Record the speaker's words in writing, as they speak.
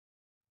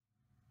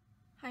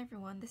Hi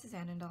everyone, this is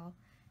Anandoll.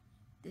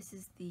 This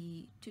is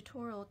the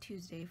tutorial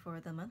Tuesday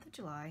for the month of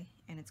July,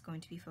 and it's going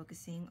to be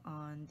focusing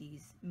on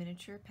these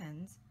miniature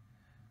pens.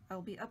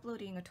 I'll be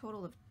uploading a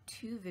total of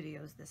 2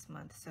 videos this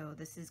month, so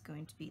this is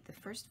going to be the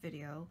first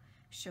video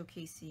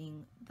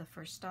showcasing the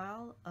first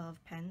style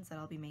of pens that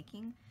I'll be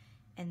making,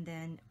 and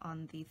then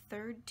on the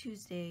 3rd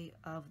Tuesday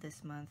of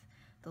this month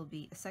there'll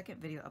be a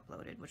second video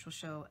uploaded which will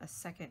show a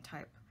second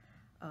type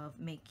of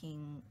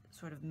making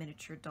sort of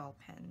miniature doll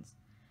pens.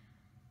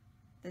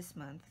 This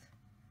month,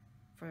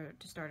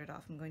 to start it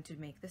off, I'm going to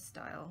make this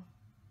style,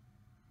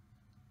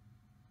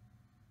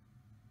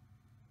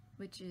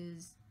 which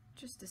is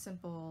just a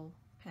simple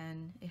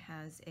pen. It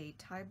has a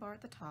tie bar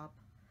at the top,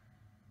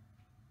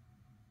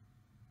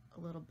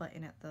 a little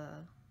button at the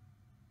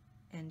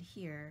end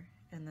here,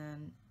 and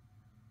then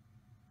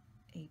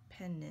a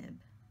pen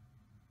nib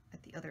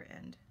at the other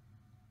end.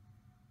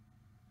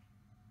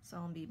 So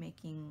I'll be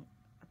making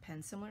a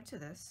pen similar to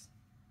this.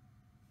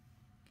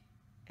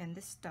 And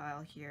this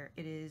style here,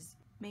 it is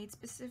made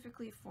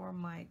specifically for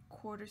my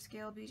quarter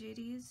scale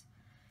BJDs,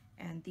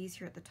 and these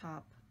here at the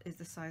top is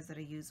the size that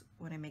I use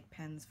when I make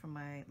pens for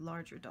my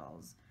larger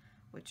dolls,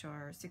 which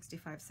are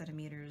 65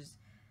 centimeters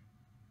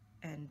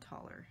and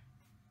taller.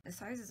 The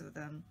sizes of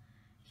them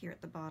here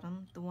at the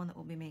bottom, the one that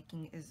we'll be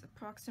making is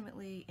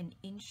approximately 1.5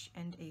 inches.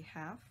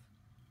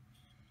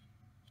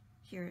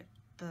 Here at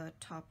the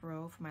top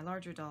row for my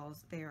larger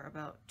dolls, they are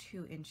about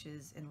 2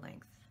 inches in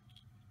length.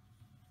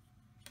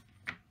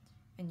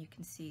 And you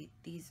can see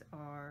these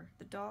are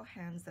the doll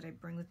hands that I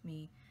bring with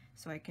me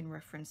so I can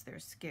reference their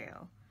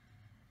scale.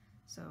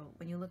 So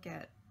when you look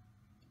at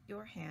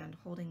your hand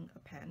holding a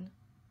pen,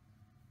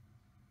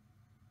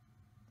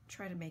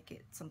 try to make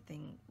it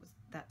something with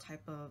that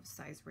type of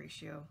size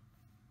ratio.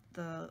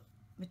 The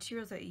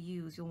materials that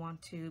you use, you'll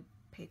want to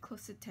pay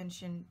close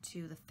attention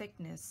to the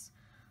thickness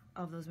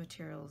of those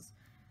materials.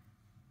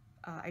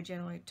 I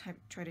generally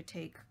try to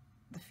take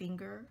the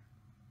finger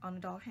on a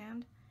doll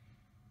hand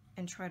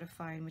and try to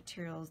find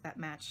materials that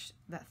match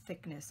that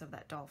thickness of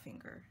that doll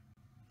finger.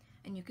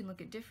 And you can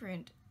look at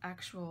different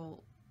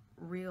actual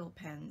real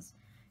pens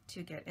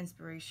to get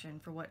inspiration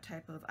for what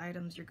type of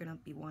items you're going to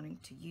be wanting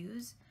to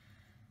use.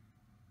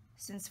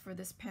 Since for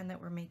this pen that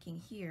we're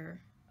making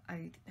here,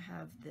 I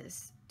have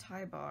this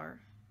tie bar,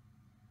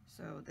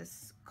 so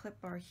this clip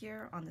bar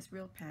here on this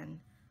real pen,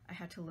 I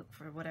had to look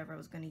for whatever I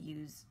was going to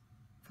use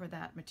for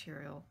that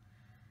material.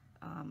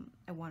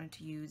 I wanted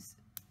to use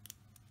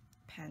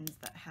pens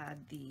that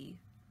had the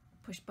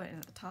push button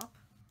at the top.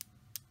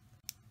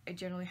 I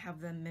generally have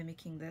them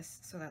mimicking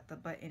this so that the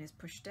button is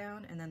pushed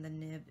down and then the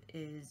nib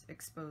is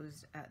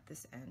exposed at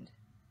this end.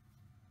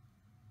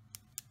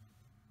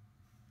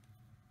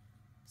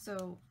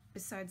 So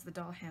besides the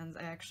doll hands,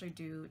 I actually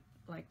do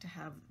like to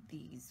have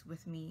these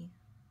with me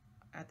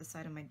at the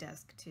side of my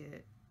desk to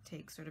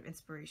take sort of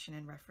inspiration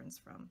and reference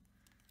from.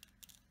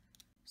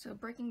 So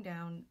breaking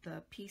down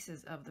the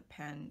pieces of the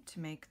pen to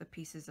make the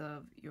pieces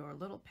of your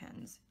little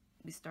pens,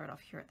 we start off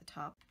here at the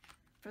top.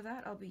 For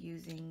that, I'll be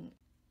using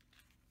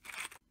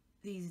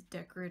these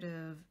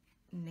decorative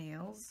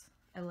nails.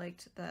 I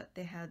liked that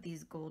they had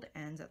these gold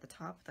ends at the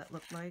top that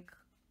looked like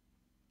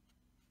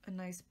a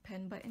nice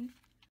pen button.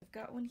 I've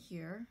got one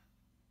here.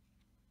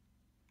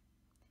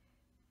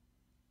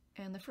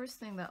 And the first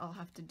thing that I'll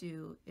have to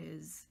do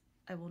is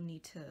I will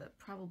need to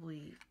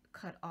probably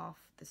cut off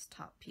this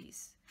top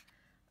piece.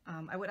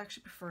 I would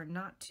actually prefer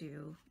not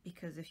to,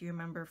 because if you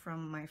remember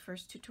from my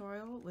first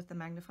tutorial with the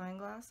magnifying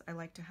glass, I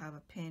like to have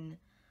a pin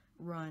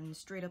run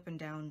straight up and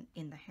down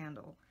in the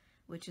handle,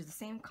 which is the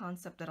same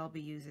concept that I'll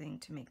be using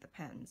to make the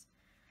pens.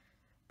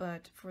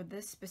 But for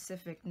this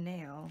specific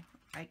nail,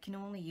 I can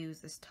only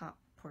use this top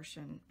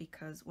portion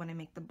because when I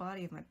make the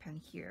body of my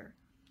pen here,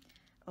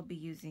 I'll be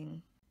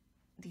using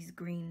these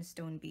green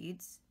stone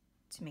beads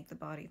to make the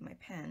body of my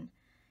pen.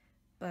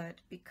 But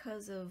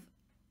because of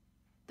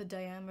the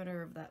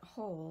diameter of that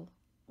hole,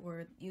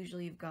 where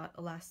usually you've got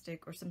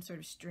elastic or some sort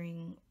of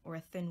string or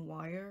a thin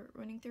wire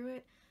running through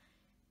it,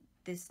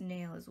 this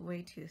nail is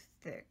way too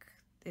thick.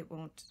 It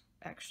won't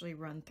actually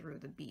run through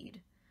the bead.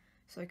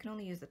 So I can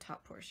only use the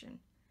top portion.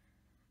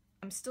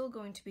 I'm still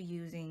going to be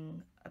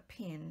using a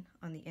pin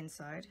on the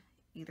inside,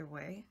 either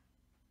way,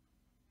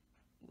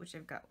 which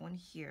I've got one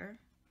here.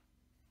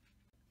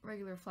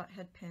 Regular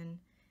flathead pin.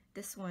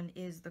 This one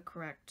is the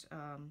correct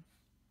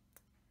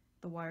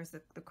the wire's the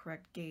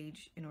correct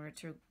gauge in order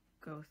to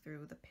go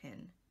through the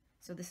pin.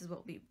 So this is what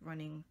will be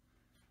running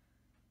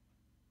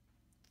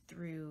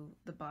through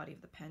the body of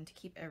the pen to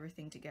keep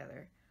everything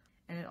together.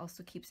 And it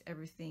also keeps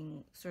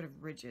everything sort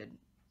of rigid.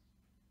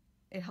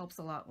 It helps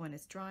a lot when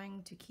it's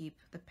drying to keep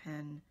the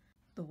pen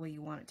the way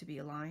you want it to be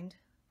aligned.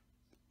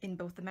 In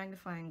both the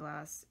magnifying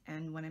glass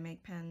and when I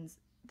make pens,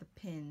 the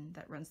pin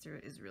that runs through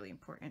it is really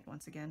important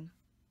once again.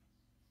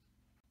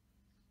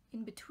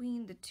 In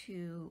between the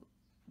two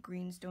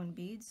green stone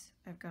beads,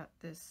 I've got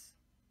this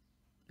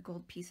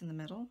gold piece in the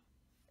middle,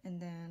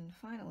 and then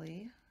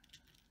finally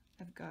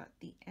I've got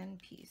the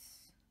end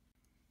piece.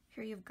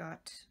 Here you've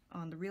got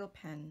on the real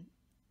pen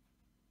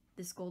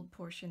this gold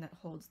portion that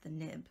holds the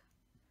nib.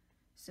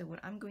 So what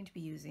I'm going to be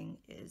using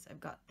is I've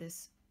got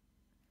this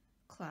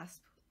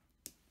clasp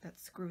that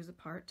screws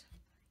apart,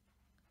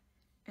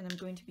 and I'm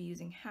going to be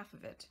using half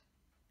of it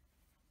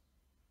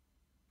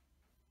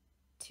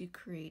to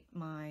create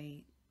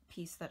my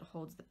piece that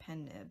holds the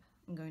pen nib.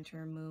 I'm going to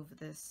remove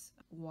this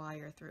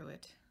wire through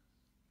it.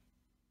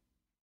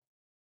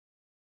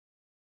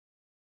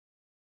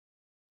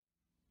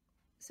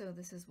 So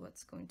this is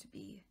what's going to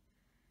be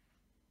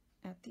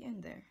at the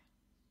end there.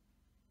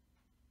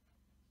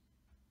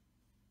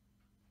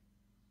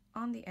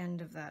 On the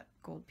end of that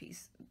gold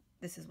piece,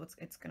 this is what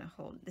it's going to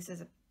hold. This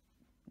is a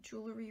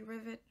jewelry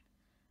rivet.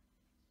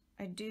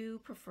 I do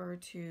prefer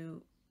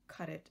to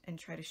cut it and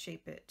try to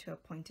shape it to a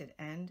pointed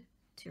end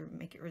to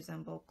make it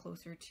resemble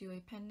closer to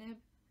a pen nib,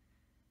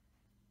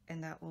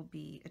 and that will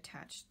be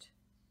attached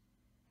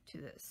to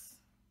this.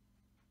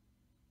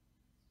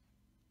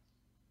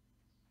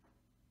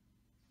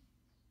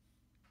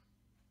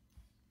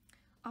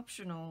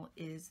 Optional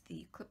is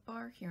the clip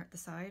bar here at the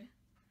side.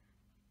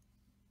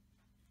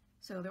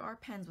 So there are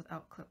pens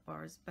without clip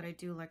bars, but I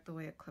do like the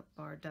way a clip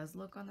bar does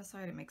look on the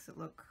side. It makes it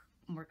look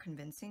more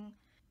convincing.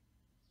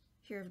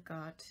 Here I've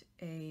got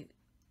a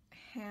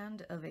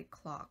hand of a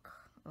clock,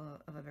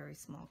 of a very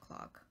small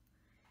clock,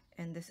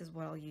 and this is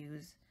what I'll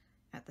use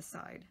at the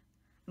side.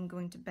 I'm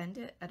going to bend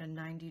it at a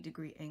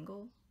 90-degree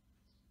angle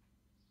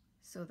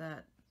so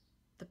that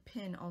the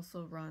pin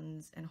also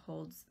runs and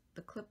holds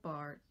the clip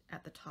bar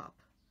at the top,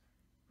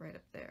 right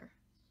up there.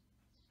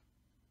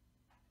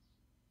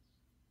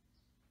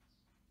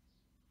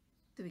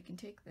 So we can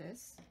take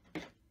this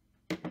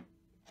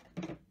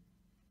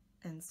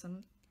and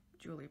some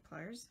jewelry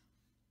pliers.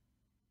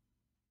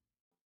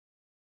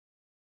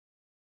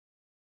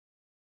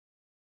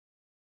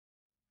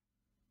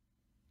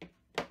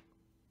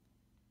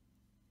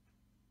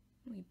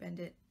 We bend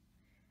it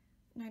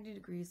 90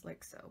 degrees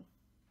like so,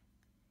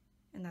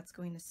 and that's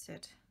going to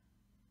sit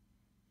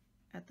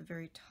at the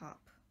very top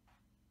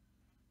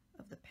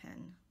of the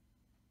pen.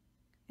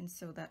 And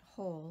so that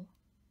hole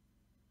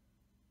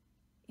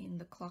in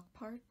the clock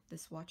part,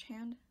 this watch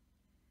hand,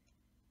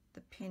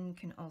 the pin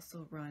can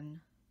also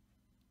run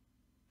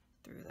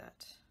through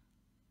that.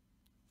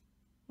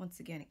 Once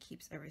again, it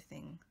keeps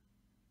everything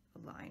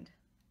aligned.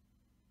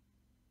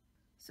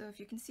 So if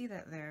you can see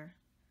that there,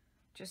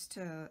 just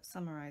to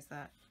summarize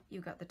that,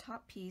 you've got the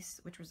top piece,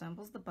 which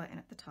resembles the button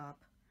at the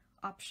top.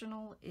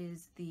 Optional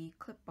is the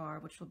clip bar,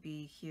 which will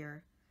be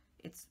here.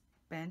 It's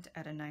bent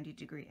at a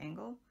 90-degree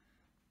angle.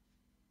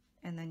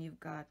 And then you've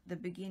got the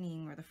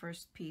beginning, or the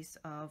first piece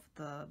of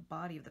the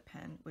body of the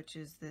pen, which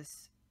is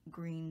this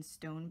green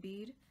stone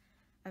bead.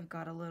 I've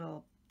got a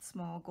little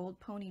small gold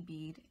pony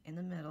bead in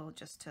the middle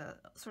just to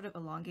sort of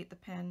elongate the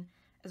pen,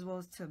 as well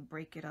as to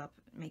break it up,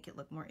 make it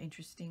look more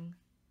interesting,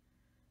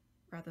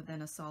 rather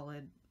than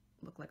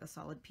look like a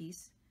solid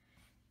piece.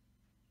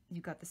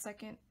 You've got the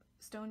second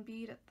stone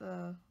bead at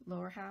the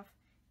lower half.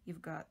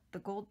 You've got the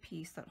gold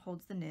piece that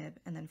holds the nib,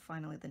 and then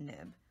finally the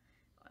nib.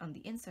 On the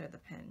inside of the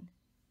pen,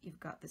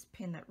 you've got this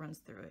pin that runs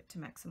through it to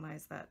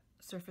maximize that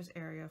surface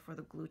area for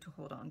the glue to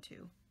hold on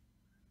to.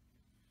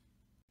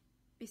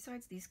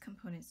 Besides these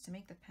components to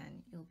make the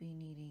pen, you'll be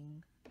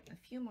needing a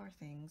few more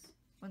things.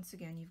 Once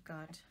again, you've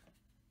got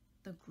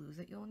the glues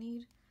that you'll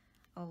need.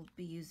 I'll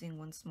be using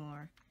once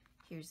more.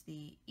 Here's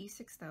the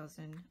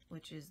E6000,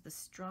 which is the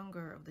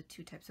stronger of the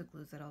two types of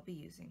glues that I'll be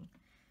using.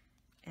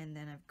 And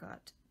then I've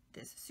got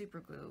this super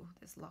glue,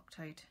 this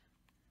Loctite.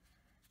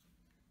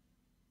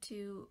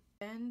 To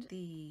bend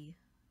the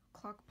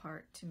clock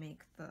part to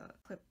make the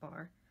clip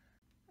bar,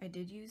 I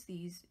did use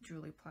these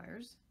jewelry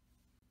pliers,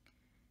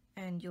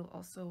 and you'll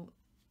also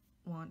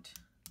want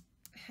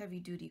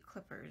heavy-duty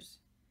clippers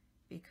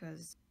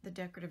because the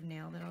decorative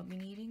nail that I'll be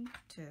needing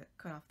to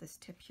cut off this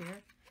tip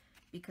here,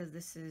 because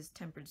this is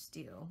tempered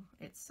steel,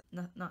 it's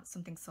not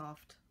something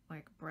soft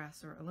like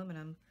brass or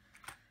aluminum,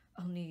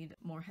 I'll need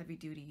more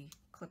heavy-duty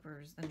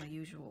clippers than my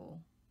usual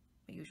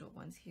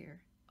ones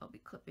here. I'll be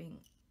clipping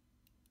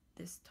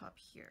this top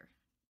here.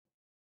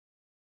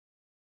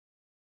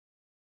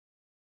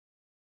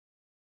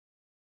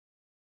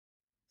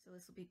 So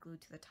this will be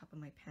glued to the top of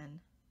my pen.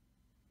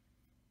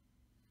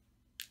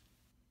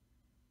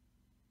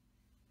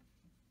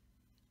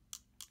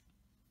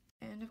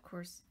 And of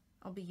course,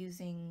 I'll be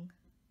using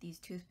these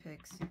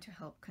toothpicks to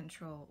help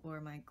control where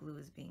my glue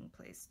is being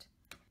placed.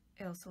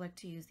 I also like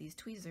to use these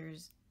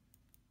tweezers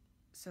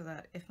so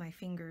that if my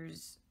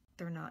fingers,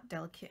 they're not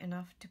delicate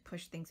enough to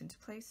push things into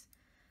place,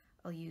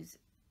 I'll use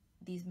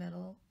these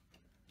metal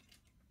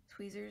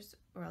tweezers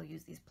or I'll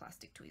use these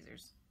plastic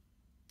tweezers.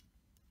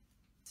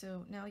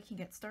 So now we can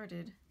get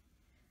started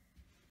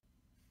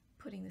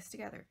putting this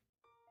together.